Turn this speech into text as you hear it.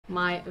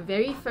my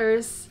very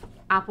first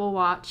Apple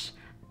Watch,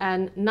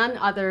 and none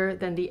other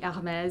than the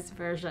Hermes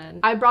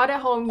version. I brought it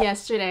home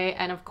yesterday,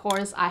 and of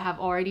course I have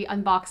already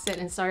unboxed it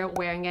and started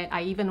wearing it.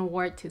 I even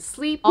wore it to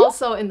sleep.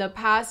 Also, in the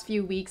past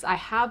few weeks, I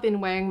have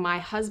been wearing my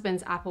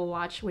husband's Apple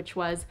Watch, which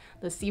was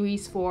the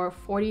Series 4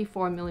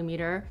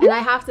 44mm. And I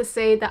have to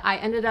say that I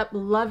ended up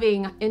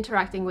loving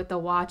interacting with the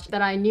watch,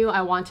 that I knew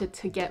I wanted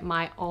to get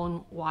my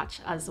own watch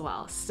as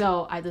well.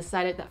 So I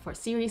decided that for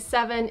Series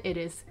 7, it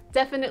is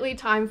definitely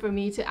time for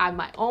me to add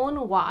my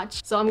own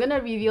watch. So I'm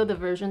gonna reveal the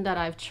version that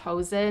I've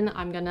chosen.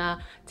 I'm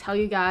gonna tell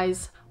you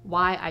guys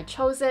why I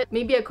chose it.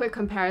 Maybe a quick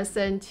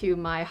comparison to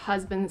my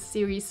husband's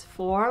Series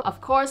 4.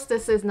 Of course,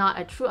 this is not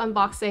a true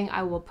unboxing.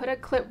 I will put a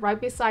clip right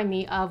beside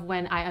me of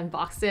when I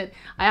unboxed it.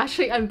 I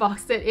actually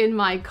unboxed it in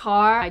my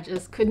car. I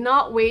just could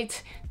not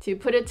wait to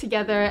put it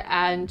together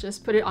and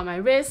just put it on my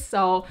wrist.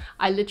 So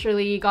I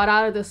literally got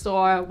out of the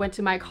store, went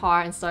to my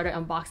car and started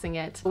unboxing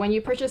it. When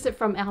you purchase it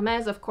from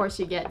Hermes, of course,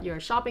 you get your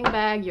shopping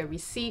bag, your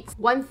receipts.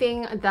 One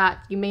thing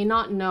that you may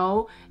not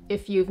know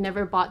if you've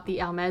never bought the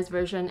Hermes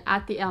version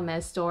at the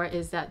Hermes store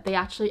is that they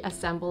actually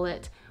assemble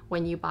it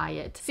when you buy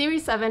it.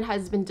 Series 7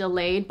 has been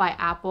delayed by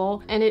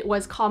Apple, and it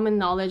was common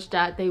knowledge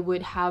that they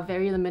would have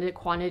very limited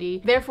quantity.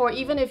 Therefore,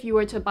 even if you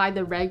were to buy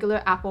the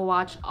regular Apple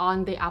Watch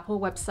on the Apple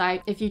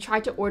website, if you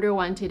tried to order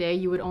one today,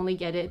 you would only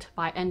get it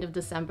by end of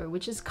December,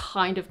 which is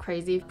kind of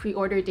crazy.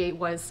 Pre-order date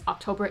was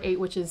October 8,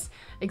 which is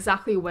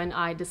exactly when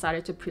I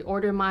decided to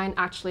pre-order mine.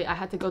 Actually, I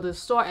had to go to the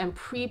store and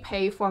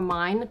prepay for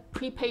mine,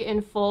 prepay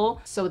in full,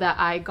 so that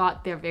I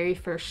got their very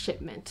first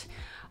shipment.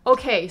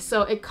 Okay,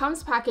 so it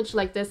comes packaged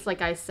like this,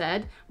 like I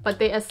said, but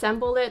they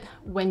assemble it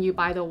when you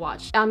buy the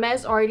watch.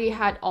 Hermes already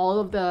had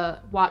all of the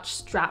watch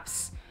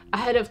straps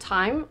ahead of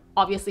time,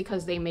 obviously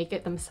because they make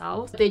it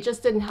themselves. They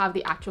just didn't have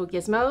the actual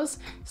gizmos,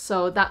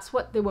 so that's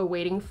what they were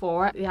waiting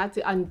for. They had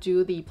to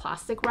undo the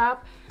plastic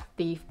wrap,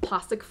 the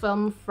plastic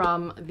film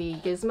from the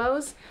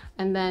gizmos,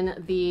 and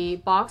then the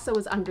box that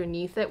was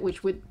underneath it,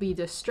 which would be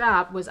the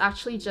strap, was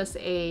actually just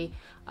a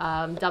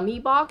dummy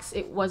box.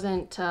 It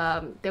wasn't,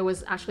 there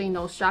was actually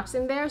no straps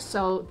in there,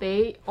 so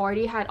they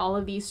already had all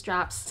of these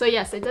straps. So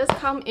yes, it does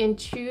come in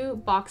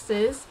 2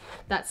 boxes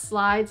that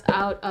slides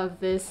out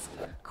of this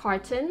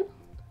carton.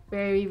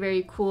 Very,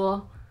 very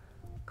cool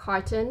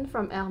carton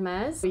from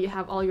Hermes. So you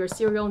have all your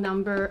serial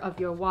number of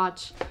your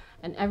watch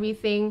and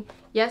everything.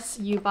 Yes,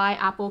 you buy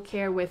Apple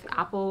Care with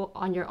Apple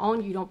on your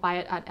own. You don't buy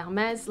it at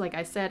Hermes. Like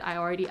I said, I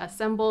already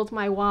assembled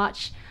my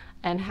watch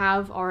and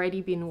have already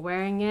been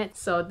wearing it.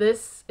 So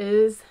this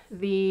is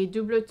the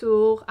Double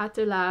Tour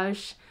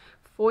Attelage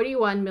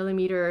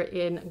 41mm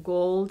in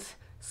gold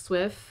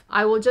Swift.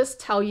 I will just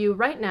tell you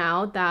right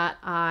now that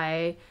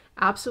I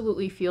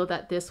absolutely feel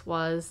that this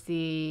was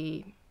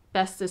the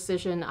best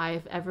decision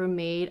I've ever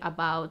made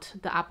about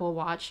the Apple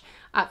Watch.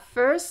 At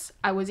first,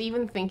 I was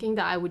even thinking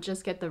that I would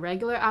just get the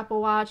regular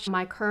Apple Watch.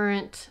 My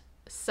current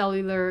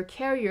cellular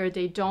carrier,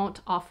 they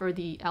don't offer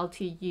the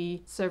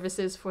LTE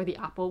services for the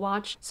Apple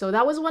Watch. So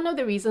that was one of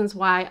the reasons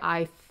why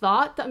I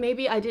thought that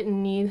maybe I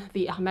didn't need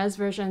the Hermes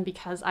version,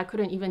 because I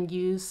couldn't even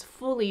use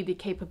fully the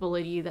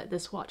capability that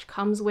this watch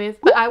comes with.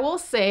 But I will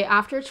say,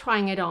 after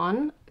trying it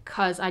on,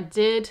 because I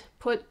did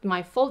put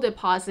my full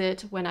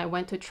deposit when I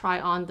went to try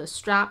on the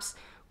straps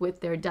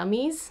with their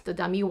dummies, the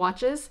dummy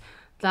watches,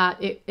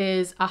 that it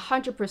is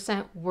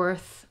 100%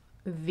 worth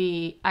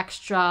the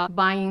extra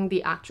buying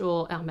the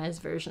actual Hermes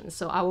version.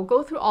 So I will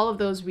go through all of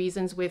those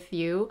reasons with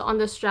you. On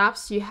the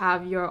straps, you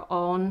have your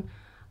own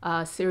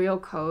serial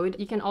code.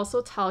 You can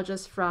also tell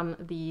just from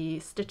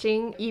the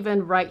stitching,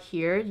 even right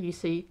here, you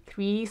see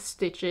 3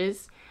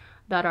 stitches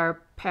that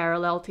are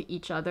parallel to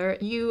each other.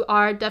 You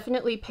are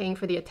definitely paying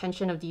for the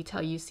attention of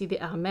detail. You see the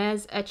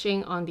Hermes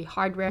etching on the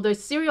hardware. The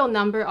serial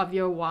number of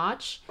your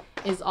watch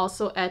is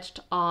also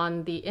etched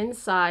on the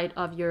inside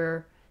of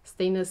your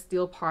stainless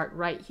steel part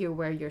right here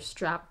where your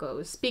strap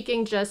goes.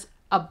 Speaking just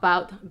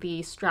about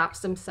the straps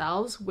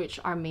themselves, which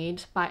are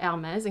made by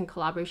Hermes in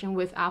collaboration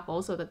with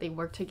Apple so that they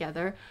work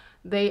together,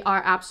 they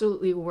are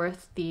absolutely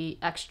worth the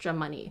extra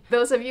money.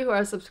 Those of you who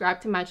are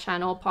subscribed to my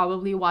channel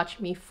probably watch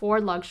me for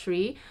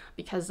luxury,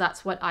 because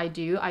that's what I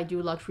do. I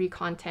do luxury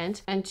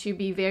content. And to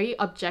be very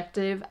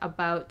objective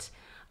about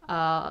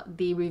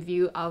the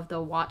review of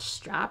the watch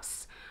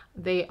straps,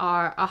 they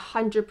are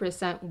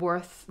 100%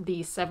 worth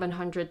the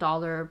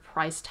 $700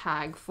 price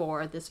tag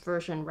for this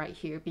version right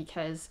here,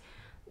 because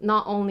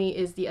not only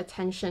is the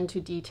attention to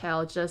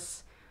detail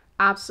just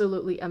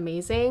absolutely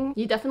amazing,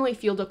 you definitely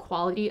feel the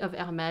quality of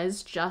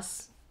Hermes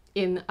just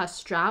in a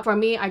strap. For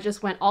me, I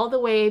just went all the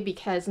way,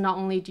 because not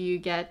only do you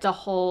get the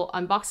whole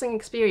unboxing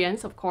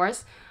experience, of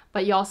course,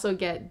 but you also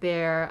get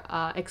their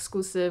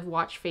exclusive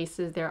watch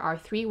faces. There are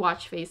 3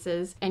 watch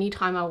faces.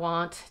 Anytime I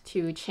want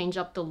to change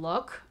up the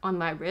look on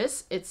my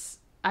wrist, it's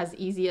as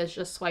easy as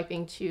just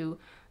swiping to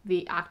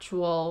the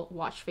actual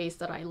watch face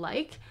that I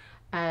like.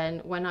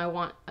 And when I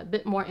want a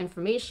bit more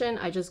information,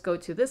 I just go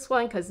to this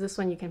one, because this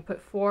one you can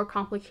put 4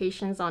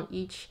 complications on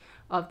each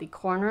of the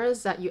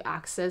corners that you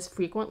access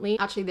frequently.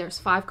 Actually, there's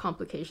 5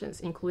 complications,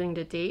 including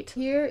the date.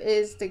 Here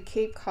is the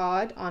Cape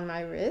Cod on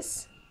my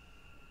wrist.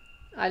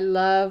 I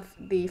love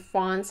the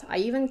fonts. I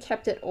even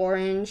kept it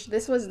orange.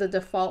 This was the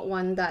default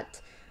one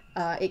that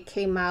it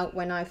came out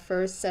when I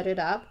first set it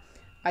up.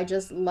 I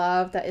just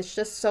love that it's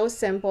just so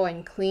simple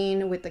and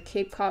clean with the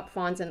Cape Cod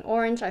fonts in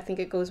orange. I think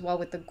it goes well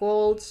with the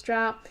gold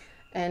strap.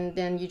 And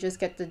then you just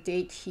get the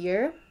date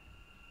here.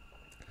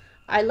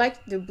 I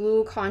like the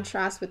blue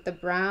contrast with the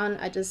brown.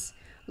 I just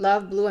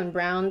love blue and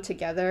brown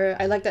together.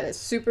 I like that it's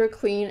super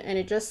clean and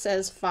it just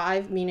says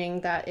 5,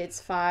 meaning that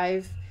it's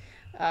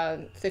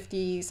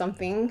 5:50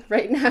 something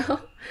right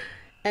now.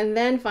 And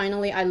then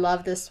finally, I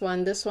love this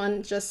one. This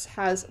one just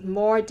has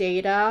more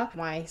data,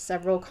 my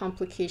several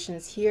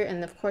complications here,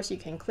 and of course you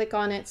can click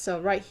on it. So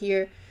right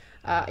here,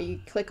 you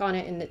click on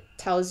it and it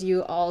tells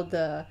you all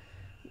the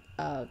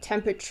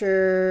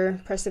temperature,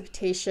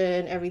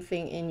 precipitation,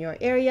 everything in your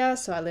area.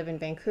 So I live in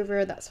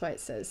Vancouver, that's why it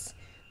says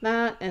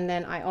that. And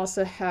then I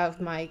also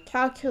have my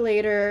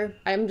calculator.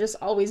 I'm just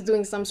always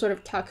doing some sort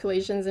of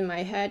calculations in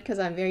my head because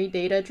I'm very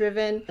data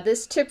driven.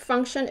 This tip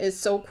function is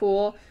so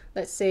cool.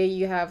 Let's say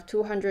you have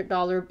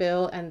 $200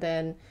 bill and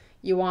then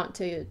you want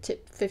to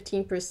tip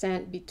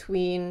 15%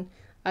 between,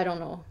 I don't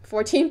know,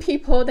 14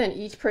 people, then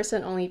each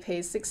person only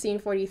pays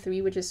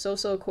 $16.43, which is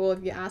so cool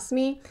if you ask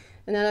me.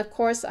 And then of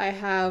course I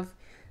have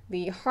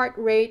the heart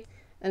rate,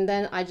 and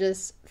then I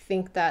just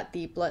think that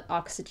the blood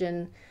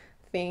oxygen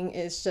thing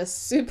is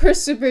just super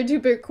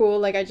duper cool.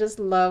 Like, I just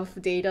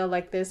love data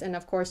like this. And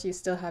of course you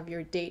still have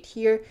your date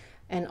here,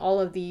 and all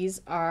of these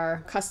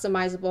are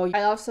customizable.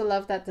 I also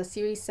love that the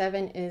Series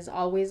 7 is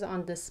always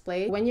on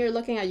display. When you're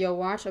looking at your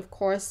watch, of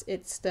course,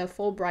 it's the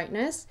full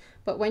brightness,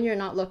 but when you're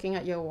not looking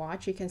at your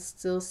watch, you can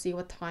still see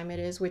what time it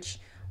is, which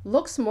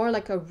looks more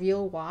like a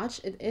real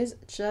watch. It is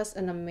just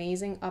an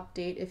amazing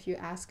update if you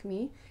ask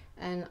me.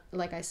 And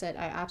like I said,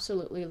 I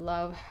absolutely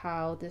love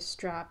how this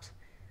strap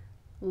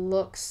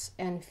looks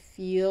and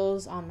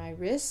feels on my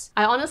wrist.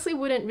 I honestly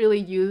wouldn't really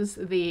use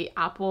the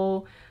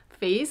Apple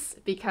face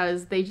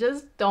because they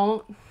just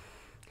don't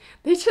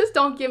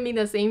give me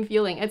the same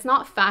feeling. It's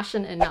not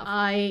fashion enough.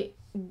 I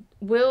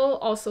will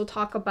also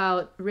talk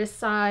about wrist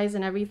size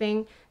and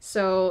everything.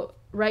 So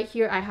right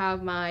here I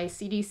have my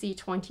CDC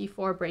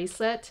 24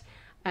 bracelet,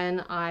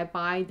 and I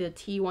buy the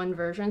T1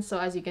 version. So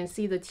as you can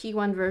see, the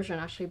T1 version,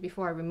 actually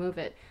before I remove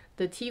it,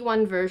 the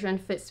T1 version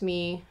fits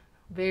me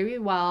very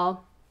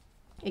well.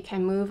 It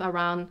can move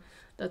around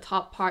the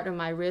top part of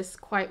my wrist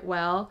quite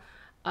well.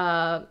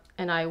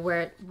 And I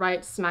wear it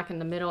right smack in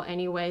the middle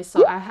anyway,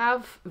 so I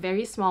have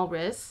very small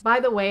wrists.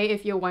 By the way,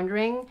 if you're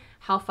wondering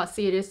how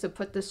fussy it is to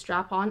put this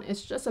strap on,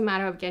 it's just a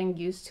matter of getting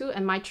used to.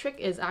 And my trick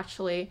is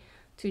actually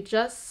to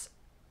just,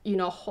 you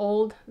know,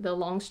 hold the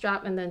long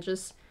strap and then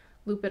just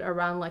loop it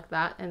around like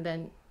that, and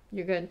then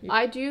you're good.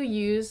 I do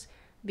use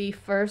the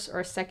first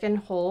or second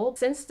hole.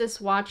 Since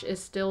this watch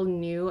is still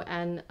new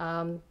and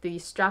the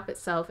strap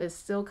itself is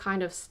still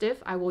kind of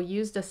stiff, I will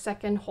use the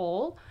second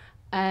hole.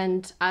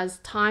 And as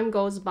time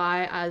goes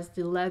by, as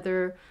the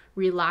leather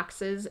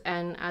relaxes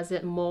and as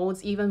it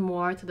molds even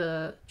more to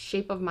the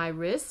shape of my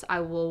wrist, I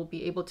will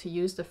be able to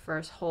use the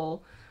first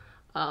hole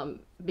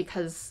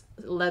because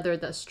leather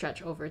does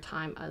stretch over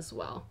time as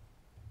well.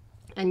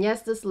 And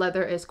yes, this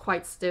leather is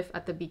quite stiff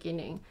at the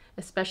beginning,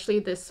 especially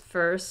this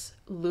first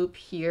loop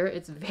here.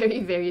 It's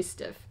very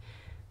stiff.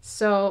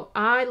 So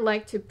I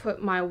like to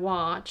put my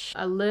watch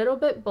a little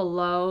bit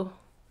below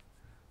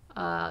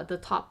the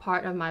top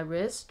part of my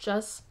wrist,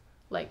 just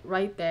like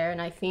right there,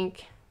 and I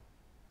think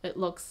it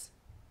looks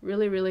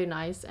really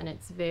nice, and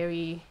it's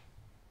very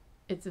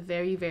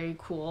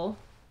cool.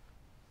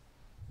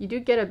 You do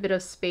get a bit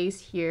of space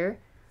here,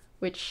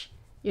 which,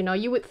 you know,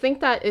 you would think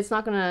that it's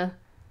not gonna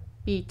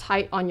be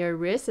tight on your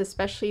wrist,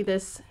 especially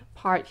this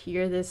part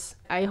here. This,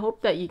 I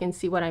hope that you can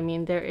see what I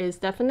mean. There is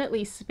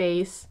definitely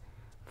space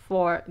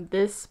for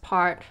this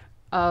part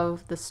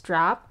of the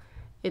strap.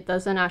 It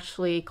doesn't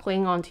actually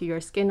cling onto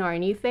your skin or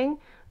anything.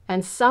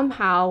 And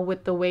somehow,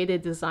 with the way they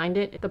designed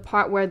it, the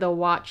part where the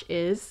watch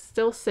is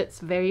still sits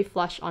very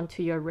flush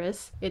onto your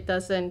wrist. It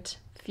doesn't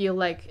feel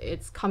like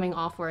it's coming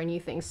off or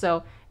anything.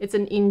 So it's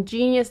an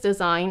ingenious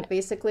design.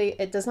 Basically,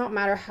 it does not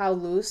matter how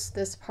loose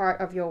this part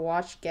of your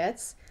watch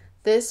gets.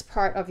 This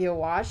part of your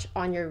watch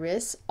on your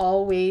wrist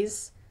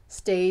always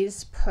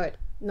stays put,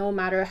 no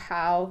matter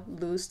how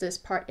loose this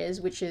part is,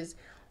 which is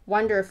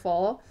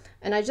wonderful.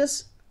 And I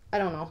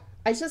don't know,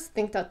 I just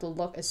think that the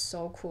look is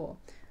so cool.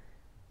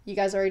 You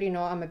guys already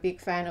know I'm a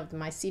big fan of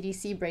my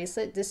CDC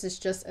bracelet. This is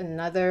just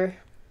another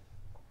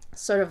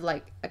sort of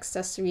like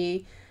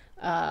accessory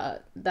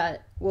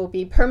that will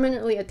be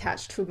permanently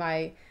attached to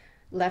my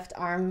left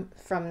arm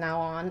from now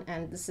on.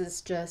 And this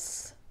is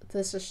just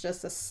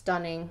a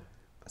stunning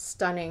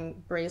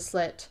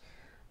bracelet,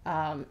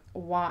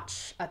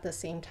 watch at the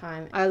same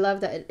time. I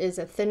love that it is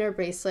a thinner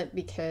bracelet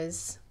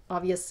because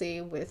obviously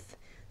with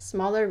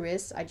smaller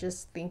wrists, I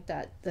just think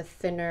that the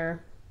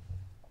thinner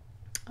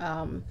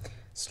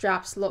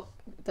straps look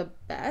the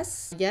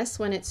best. Yes,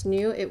 when it's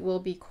new, it will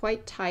be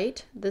quite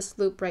tight. This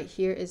loop right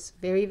here is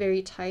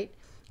very tight.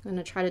 I'm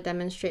gonna try to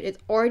demonstrate. It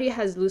already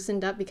has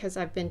loosened up because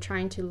I've been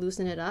trying to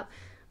loosen it up,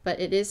 but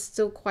it is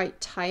still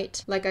quite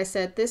tight. Like I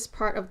said, this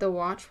part of the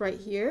watch right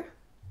here,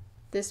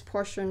 this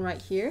portion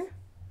right here,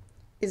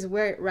 is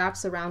where it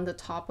wraps around the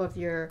top of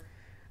your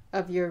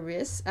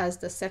wrist as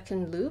the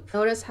second loop.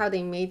 Notice how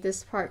they made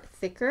this part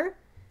thicker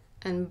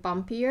and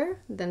bumpier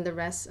than the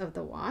rest of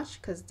the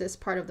watch, because this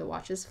part of the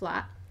watch is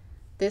flat.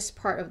 This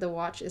part of the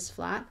watch is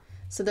flat.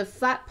 So the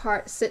flat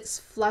part sits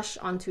flush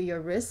onto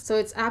your wrist. So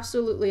it's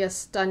absolutely a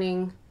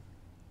stunning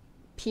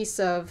piece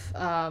of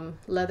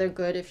leather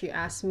good, if you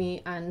ask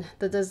me. And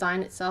the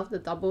design itself, the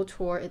double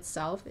tour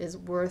itself, is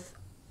worth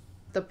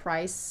the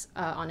price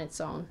on its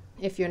own.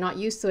 If you're not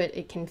used to it,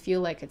 it can feel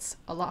like it's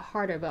a lot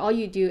harder, but all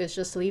you do is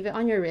just leave it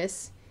on your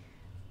wrist,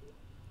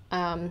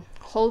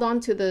 hold on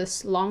to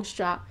this long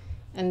strap,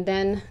 and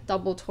then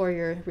double tour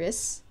your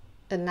wrists,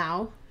 and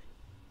now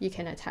you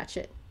can attach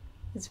it.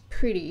 It's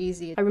pretty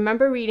easy. I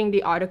remember reading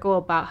the article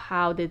about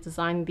how they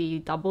designed the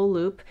double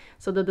loop.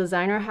 So the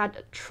designer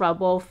had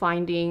trouble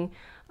finding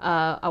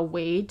a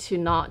way to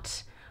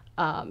not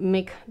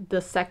make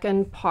the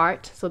second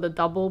part, so the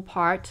double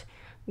part,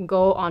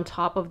 go on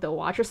top of the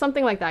watch or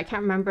something like that. I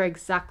can't remember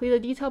exactly the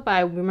detail, but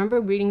I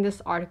remember reading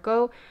this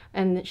article,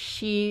 and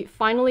she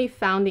finally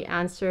found the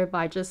answer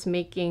by just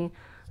making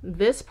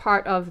this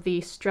part of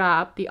the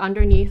strap, the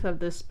underneath of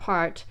this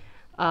part,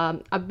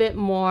 a bit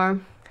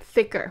more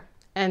thicker,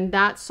 and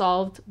that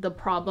solved the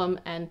problem,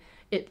 and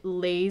it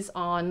lays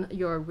on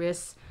your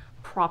wrist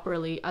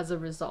properly as a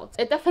result.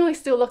 It definitely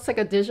still looks like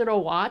a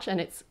digital watch,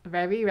 and it's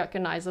very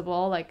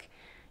recognizable. Like,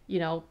 you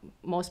know,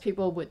 most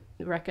people would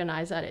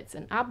recognize that it's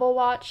an Apple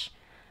Watch,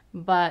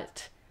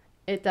 but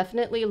it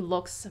definitely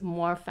looks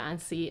more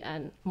fancy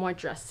and more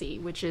dressy,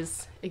 which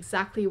is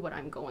exactly what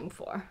I'm going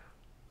for.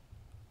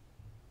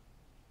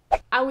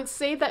 I would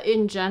say that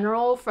in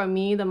general, for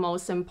me, the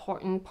most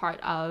important part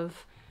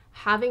of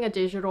having a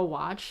digital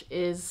watch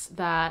is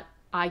that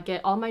I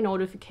get all my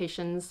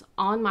notifications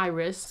on my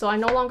wrist. So I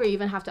no longer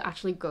even have to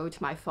actually go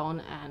to my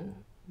phone and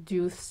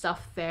do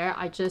stuff there.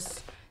 I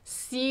just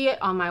see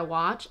it on my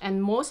watch,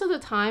 and most of the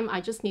time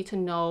I just need to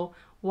know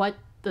what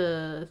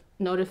the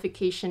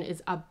notification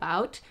is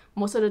about.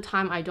 Most of the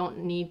time I don't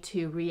need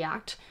to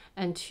react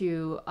and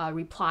to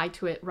reply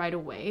to it right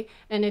away.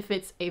 And if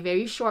it's a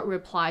very short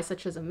reply,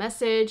 such as a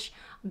message,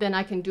 then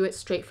I can do it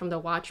straight from the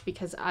watch,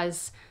 because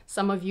as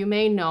some of you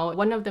may know,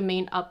 one of the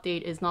main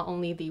update is not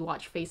only the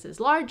watch face is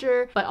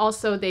larger, but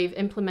also they've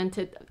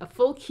implemented a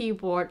full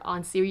keyboard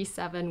on Series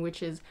 7,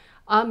 which is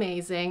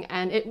amazing,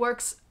 and it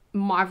works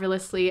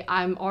marvelously.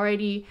 I'm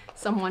already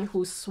someone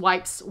who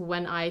swipes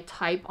when I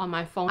type on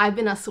my phone. I've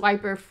been a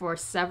swiper for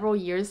several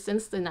years,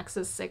 since the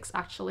Nexus 6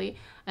 actually,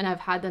 and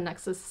I've had the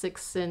Nexus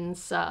 6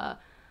 since I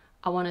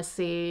want to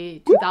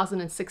say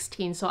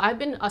 2016. So I've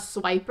been a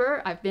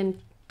swiper. I've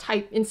been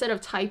instead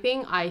of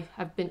typing, I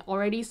have been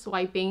already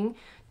swiping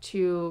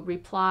to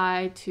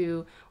reply,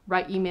 to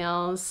write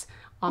emails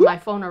on my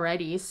phone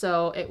already.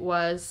 So it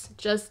was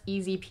just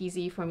easy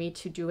peasy for me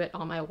to do it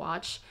on my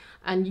watch.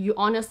 And you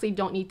honestly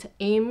don't need to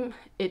aim.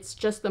 It's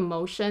just the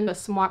motion, the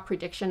smart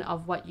prediction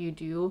of what you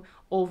do.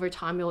 Over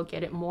time, you'll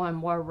get it more and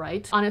more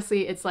right.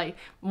 Honestly, it's like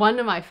one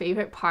of my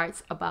favorite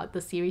parts about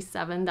the Series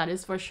 7, that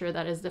is for sure,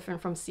 that is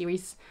different from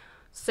Series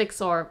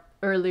 6 or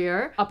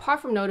earlier.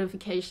 Apart from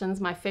notifications,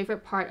 my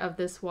favorite part of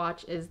this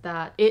watch is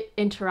that it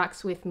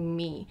interacts with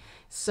me.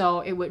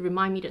 So it would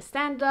remind me to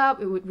stand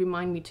up, it would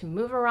remind me to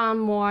move around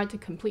more, to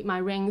complete my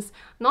rings.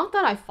 Not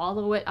that I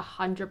follow it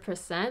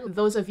 100%.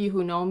 Those of you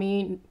who know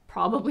me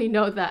probably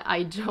know that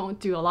I don't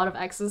do a lot of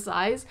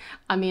exercise.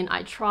 I mean,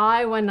 I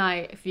try when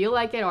I feel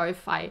like it or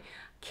if I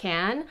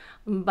can,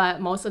 but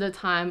most of the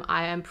time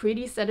I am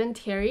pretty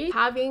sedentary.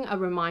 Having a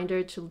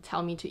reminder to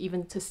tell me to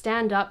even to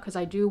stand up, because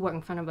I do work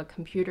in front of a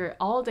computer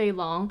all day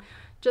long,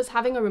 just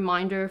having a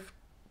reminder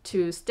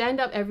to stand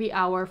up every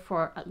hour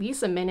for at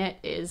least a minute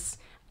is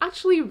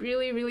actually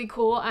really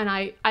cool, and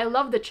I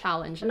love the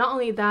challenge. Not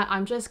only that,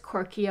 I'm just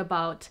quirky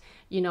about,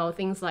 you know,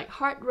 things like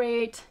heart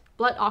rate,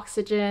 blood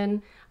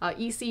oxygen,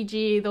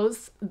 ECG.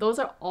 Those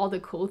are all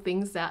the cool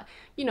things that,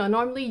 you know,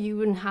 normally you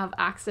wouldn't have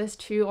access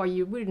to or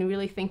you wouldn't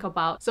really think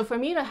about. So for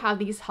me to have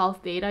these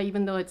health data,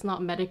 even though it's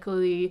not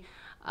medically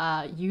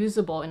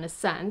usable in a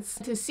sense,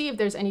 to see if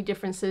there's any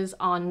differences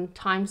on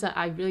times that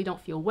I really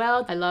don't feel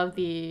well. I love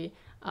the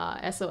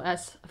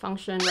SOS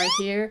function right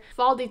here.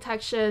 Fall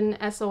detection,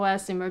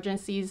 SOS,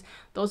 emergencies,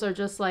 those are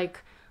just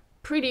like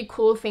pretty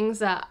cool things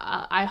that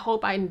I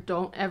hope I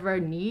don't ever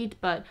need,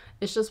 but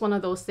it's just one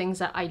of those things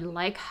that I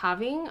like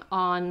having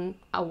on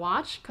a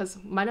watch,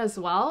 because might as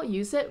well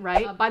use it,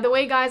 right? By the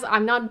way, guys,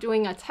 I'm not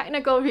doing a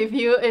technical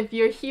review. If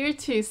you're here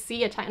to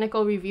see a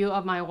technical review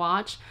of my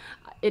watch,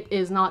 it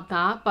is not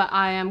that, but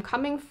I am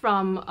coming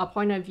from a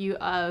point of view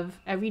of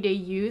everyday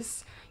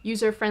use,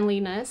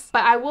 user-friendliness.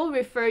 But I will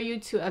refer you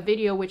to a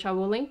video, which I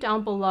will link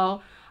down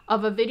below,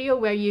 of a video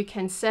where you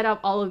can set up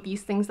all of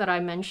these things that I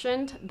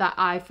mentioned that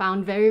I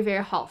found very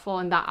helpful,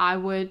 and that I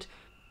would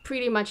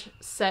pretty much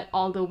set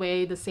all the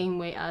way the same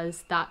way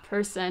as that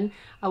person.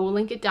 I will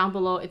link it down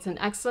below. It's an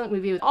excellent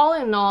review. All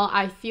in all,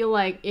 I feel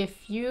like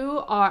if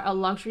you are a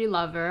luxury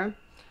lover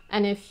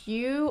And if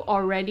you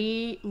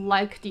already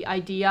like the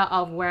idea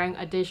of wearing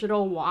a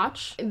digital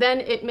watch,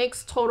 then it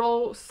makes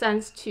total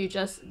sense to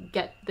just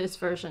get this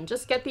version.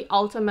 Just get the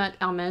ultimate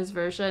Hermes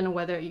version,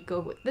 whether you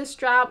go with this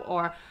strap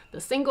or the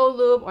single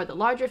loop or the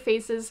larger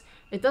faces.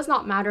 It does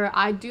not matter.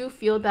 I do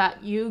feel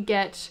that you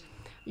get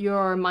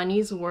your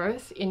money's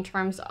worth in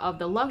terms of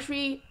the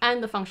luxury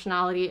and the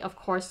functionality. Of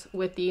course,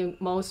 with the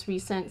most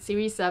recent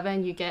Series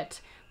 7, you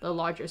get the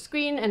larger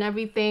screen and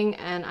everything,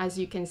 and as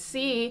you can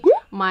see,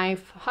 my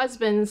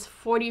husband's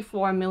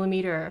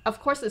 44mm, of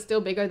course it's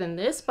still bigger than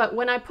this, but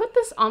when I put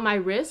this on my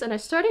wrist and I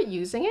started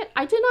using it,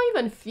 I did not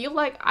even feel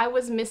like I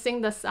was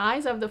missing the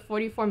size of the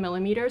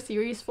 44mm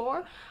Series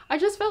 4. I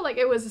just felt like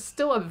it was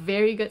still a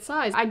very good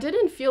size. I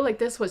didn't feel like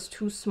this was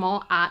too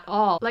small at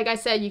all. Like I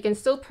said, you can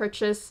still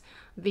purchase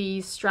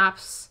these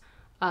straps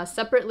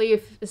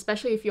separately,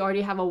 especially if you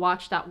already have a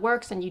watch that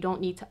works and you don't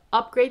need to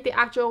upgrade the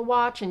actual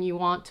watch and you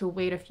want to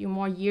wait a few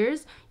more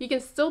years. You can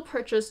still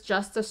purchase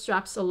just the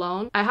straps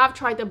alone. I have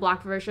tried the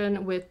black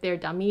version with their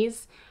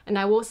dummies, and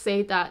I will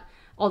say that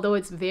although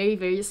it's very,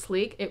 very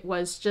sleek, it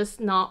was just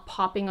not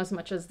popping as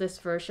much as this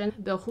version.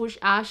 The Rouge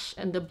Ash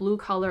and the blue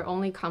color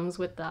only comes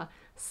with the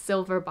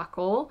silver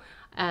buckle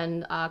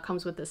and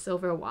comes with the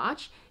silver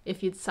watch.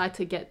 If you decide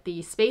to get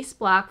the space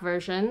black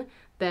version,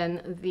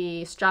 then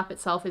the strap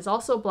itself is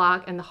also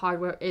black and the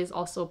hardware is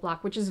also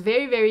black, which is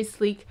very, very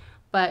sleek,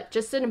 but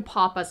just didn't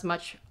pop as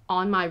much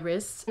on my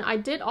wrists. And I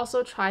did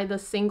also try the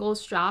single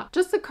strap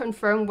just to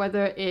confirm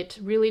whether it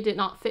really did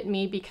not fit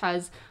me,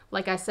 because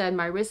like I said,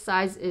 my wrist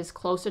size is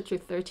closer to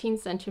 13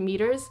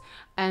 centimeters,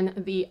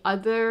 and the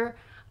other,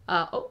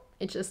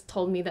 it just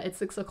told me that it's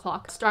 6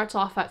 o'clock, starts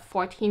off at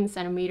 14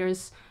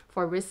 centimeters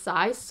for wrist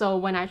size. So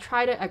when I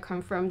tried it, I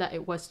confirmed that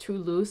it was too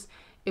loose.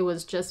 It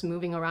was just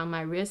moving around my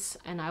wrist,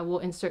 and I will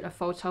insert a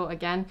photo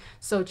again.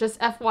 So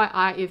just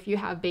FYI, if you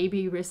have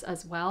baby wrists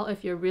as well,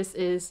 if your wrist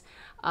is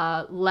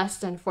less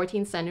than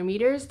 14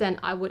 centimeters, then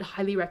I would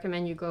highly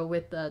recommend you go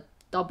with the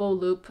double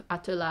loop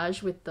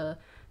attelage with the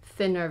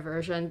thinner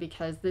version,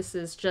 because this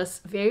is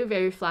just very,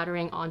 very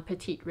flattering on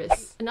petite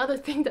wrists. Another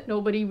thing that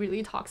nobody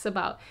really talks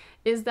about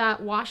is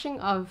that washing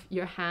of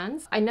your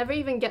hands. I never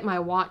even get my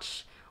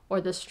watch or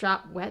the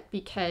strap wet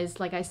because,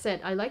 like I said,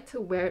 I like to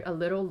wear it a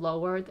little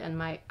lower than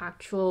my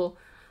actual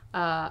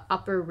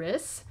upper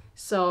wrist.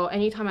 So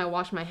anytime I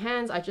wash my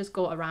hands, I just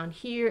go around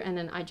here and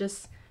then I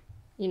just,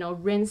 you know,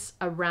 rinse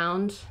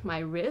around my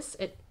wrist.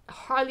 It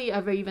hardly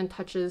ever even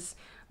touches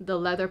the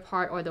leather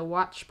part or the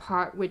watch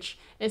part, which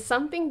is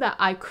something that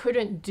I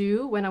couldn't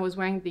do when I was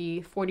wearing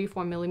the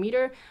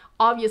 44mm,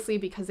 obviously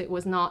because it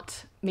was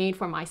not made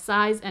for my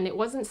size and it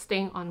wasn't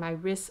staying on my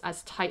wrist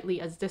as tightly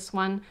as this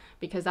one,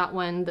 because that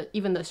one,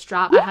 even the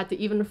strap, I had to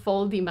even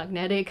fold the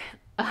magnetic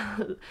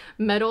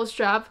metal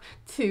strap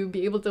to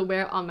be able to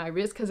wear on my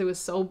wrist because it was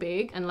so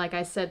big. And like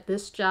I said,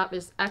 this strap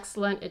is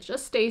excellent. It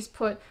just stays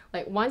put.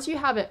 Like once you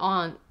have it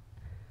on,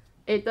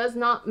 it does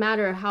not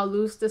matter how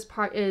loose this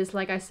part is.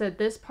 Like I said,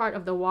 this part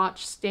of the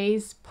watch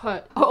stays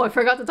put. Oh, I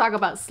forgot to talk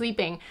about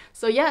sleeping.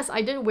 So yes,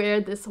 I did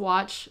wear this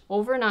watch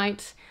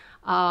overnight.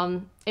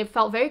 It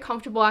felt very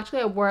comfortable.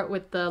 Actually, I wore it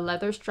with the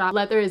leather strap.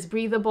 Leather is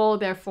breathable,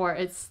 therefore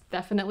it's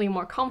definitely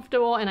more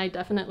comfortable, and I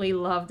definitely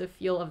love the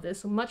feel of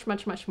this much,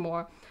 much, much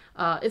more.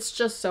 It's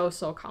just so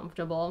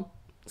comfortable.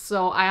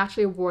 So I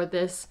actually wore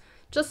this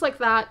just like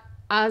that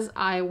as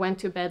I went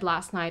to bed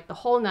last night, the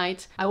whole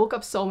night. I woke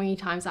up so many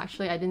times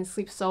actually. I didn't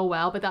sleep so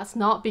well, but that's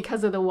not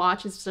because of the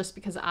watch. It's just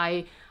because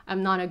I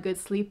am not a good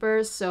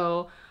sleeper.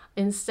 So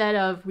instead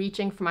of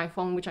reaching for my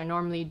phone, which I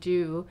normally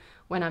do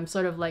when I'm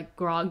sort of like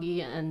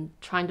groggy and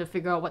trying to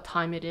figure out what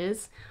time it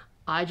is,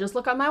 I just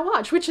look at my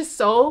watch, which is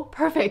so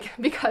perfect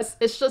because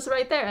it's just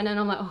right there. And then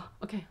I'm like, oh,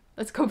 okay,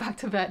 let's go back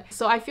to bed.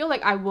 So I feel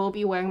like I will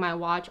be wearing my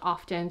watch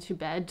often to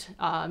bed,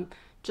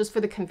 just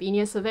for the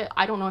convenience of it.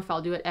 I don't know if I'll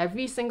do it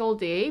every single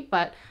day,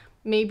 but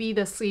maybe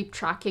the sleep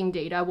tracking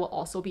data will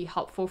also be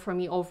helpful for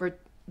me over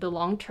the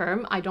long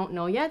term. I don't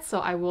know yet, so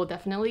I will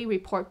definitely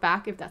report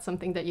back if that's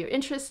something that you're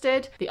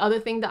interested. The other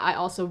thing that I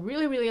also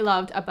really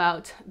loved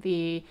about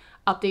the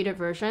updated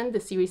version, the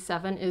Series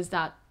 7, is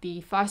that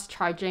the fast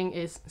charging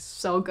is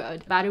so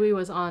good. Battery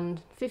was on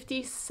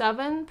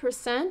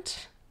 57%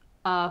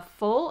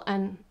 full,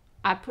 and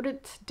I put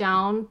it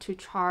down to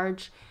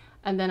charge,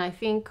 and then I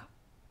think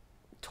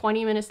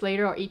 20 minutes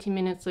later or 18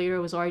 minutes later it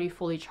was already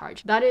fully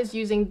charged. That is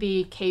using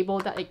the cable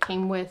that it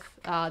came with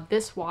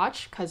this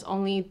watch, because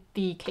only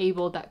the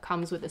cable that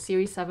comes with the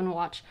Series 7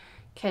 watch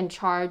can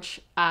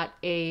charge at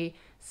a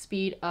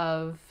speed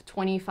of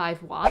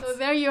 25 watts. So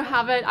there you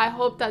have it. I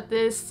hope that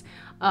this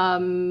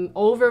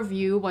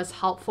overview was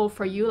helpful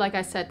for you. Like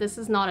I said, this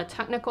is not a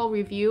technical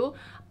review.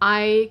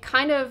 I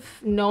kind of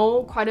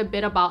know quite a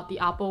bit about the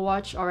Apple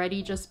Watch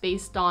already, just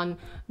based on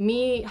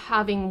me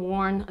having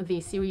worn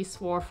the Series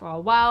 4 for a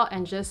while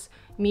and just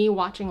me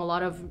watching a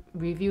lot of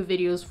review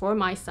videos for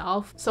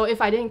myself. So if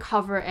I didn't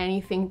cover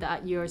anything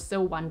that you're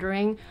still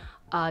wondering,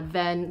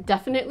 then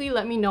definitely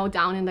let me know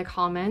down in the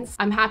comments.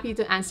 I'm happy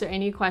to answer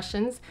any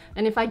questions,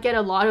 and if I get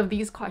a lot of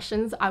these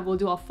questions, I will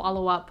do a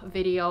follow-up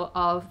video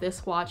of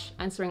this watch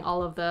answering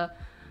all of the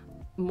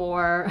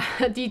more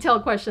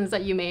detailed questions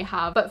that you may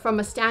have. But from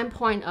a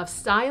standpoint of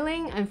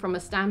styling and from a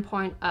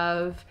standpoint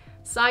of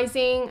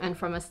sizing and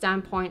from a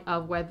standpoint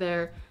of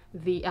whether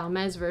the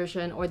Hermes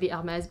version or the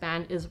Hermes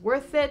band is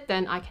worth it,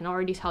 then I can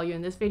already tell you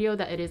in this video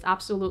that it is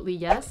absolutely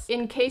yes.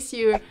 In case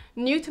you're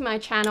new to my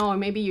channel or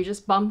maybe you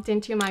just bumped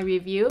into my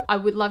review, I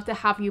would love to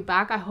have you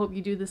back. I hope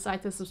you do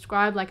decide to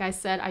subscribe. Like I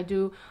said, I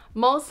do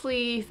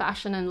mostly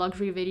fashion and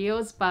luxury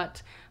videos,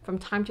 but from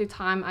time to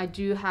time I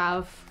do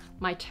have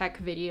my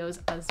tech videos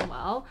as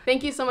well.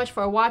 Thank you so much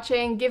for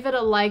watching. Give it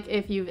a like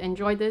if you've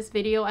enjoyed this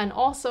video, and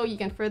also you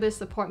can further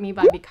support me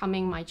by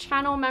becoming my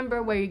channel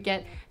member, where you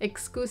get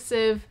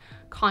exclusive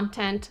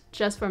content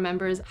just for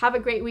members. Have a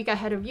great week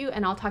ahead of you,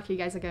 and I'll talk to you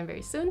guys again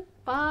very soon.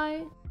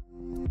 Bye!